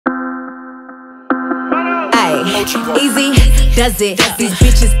Easy does it. These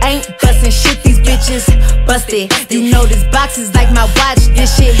bitches ain't bustin' shit, these bitches busted. You know this box is like my watch,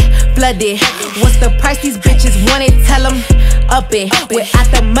 this shit flooded. What's the price these bitches want it? Tell them up it. Without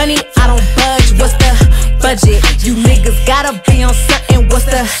the money, I don't budge. What's the budget? You niggas gotta be on something. What's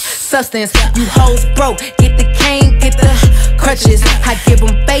the substance? You hoes broke. Get the cane, get the crutches. I give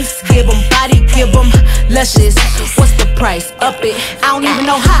them face, give them body, give them luscious. What's the price? Up it. I don't even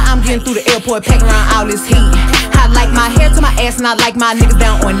know how I'm getting through the airport, packing around all this heat. I like my hair to my ass and I like my niggas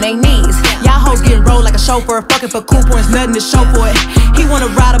down on their knees. Y'all hoes getting rolled like a chauffeur, fucking for cool points, nothing to show for it. He wanna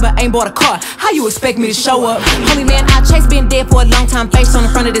ride but ain't bought a car. How you expect me to show up? Holy man, I chase been dead for a long time, face on the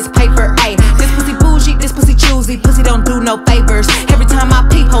front of this paper. Ayy, this pussy bougie, this pussy choosy, pussy don't do no favors. Every time I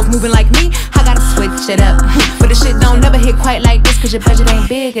peep, hoes moving like me, I gotta switch it up. But the shit don't never hit quite like this, cause your budget ain't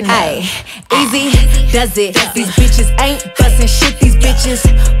big enough. Ayy, easy does it. These bitches ain't bustin' shit, these bitches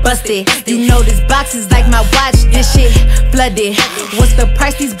busted. You know this box is like my watch, this shit flooded. What's the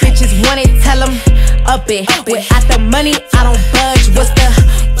price these bitches want it? Tell them up it. Without the money, I don't budge. What's the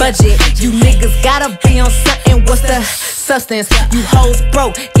budget? You niggas gotta be on something. What's the substance? You hoes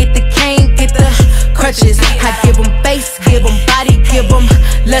broke. Get the cane, get the crutches. I give them face, give them body, give them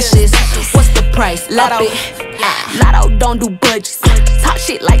luscious. What's the price? Latto. Latto don't do budgets. Talk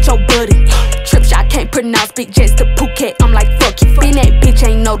shit like your buddy. Trip shot can't pronounce big jets to Phuket. I'm like fuck you. Been that bitch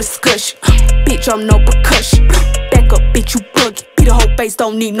ain't no discussion. Bitch, I'm no percussion. Back up, bitch, you buggy. Be the whole face,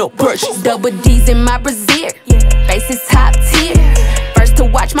 don't need no brush. Double D's in my brassiere. Face is top tier. First to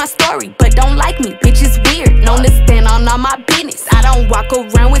watch my story, but don't like me. Bitch is weird. Known to stand on all my business. I don't walk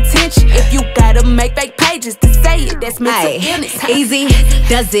around with tension. If you gotta make fake pages to say it, that's mental illness. Easy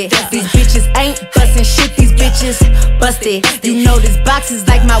does it. These bitches ain't bustin' shit, these bitches busted. You know this box is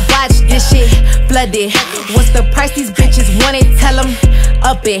like my watch, this shit flooded. What's the price these bitches want it? Tell them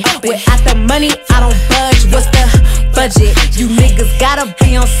up it. Without the money, I don't budge. What's the budget? You niggas gotta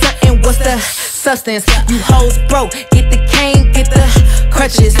be on something. What's the substance? You hoes broke. Get the cane, get the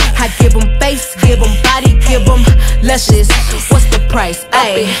crutches. I give them face, give them body, give them luscious. What's the price?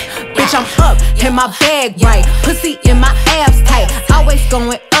 Ayy, bitch, I'm up in my bag right. Pussy in my abs tight. Always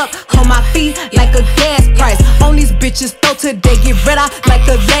going up on my feet like a gas price. On these bitches throw till they get red out like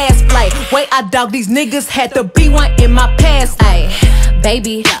the last flight. Wait, I dog these niggas had to be one in my past. Ayy,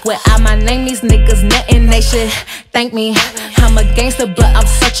 baby, without my name, these niggas nothing. They should thank me. I'm a gangster, but I'm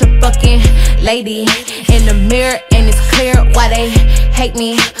such a fucking lady. In the mirror, and it's clear why they hate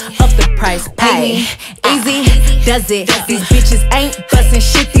me. Up the price, pay me. Easy does it. These bitches ain't bustin'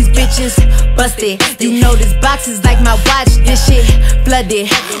 shit, these bitches busted. You know this box is like my watch, this shit flooded.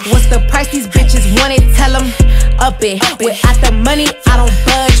 What's the price these bitches want it? Tell them up it. Without the money, I don't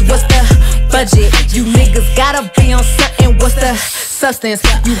budge. What's the budget? You niggas gotta be on something. What's the substance?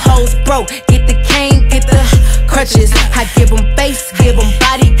 You hoes broke. Get the cane, get the crutches. I give them face, give them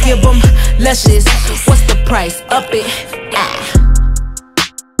body, give them luscious. What's the price? Up it.